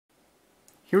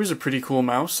Here's a pretty cool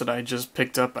mouse that I just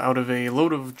picked up out of a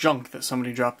load of junk that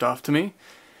somebody dropped off to me.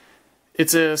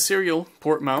 It's a serial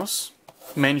port mouse,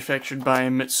 manufactured by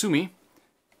Mitsumi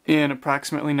in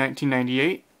approximately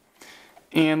 1998.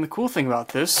 And the cool thing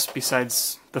about this,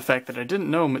 besides the fact that I didn't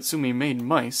know Mitsumi made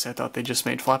mice, I thought they just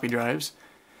made floppy drives,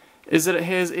 is that it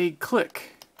has a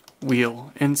click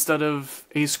wheel instead of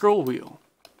a scroll wheel.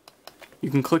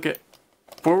 You can click it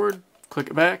forward, click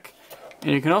it back,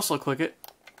 and you can also click it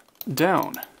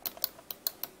down.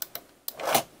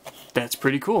 That's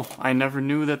pretty cool. I never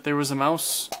knew that there was a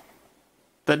mouse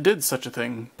that did such a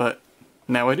thing, but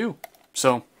now I do.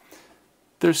 So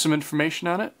there's some information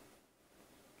on it.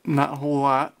 Not a whole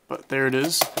lot, but there it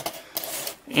is.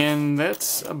 And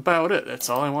that's about it. That's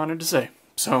all I wanted to say.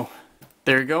 So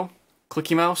there you go.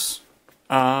 Clicky mouse.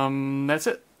 That's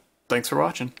it. Thanks for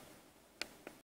watching.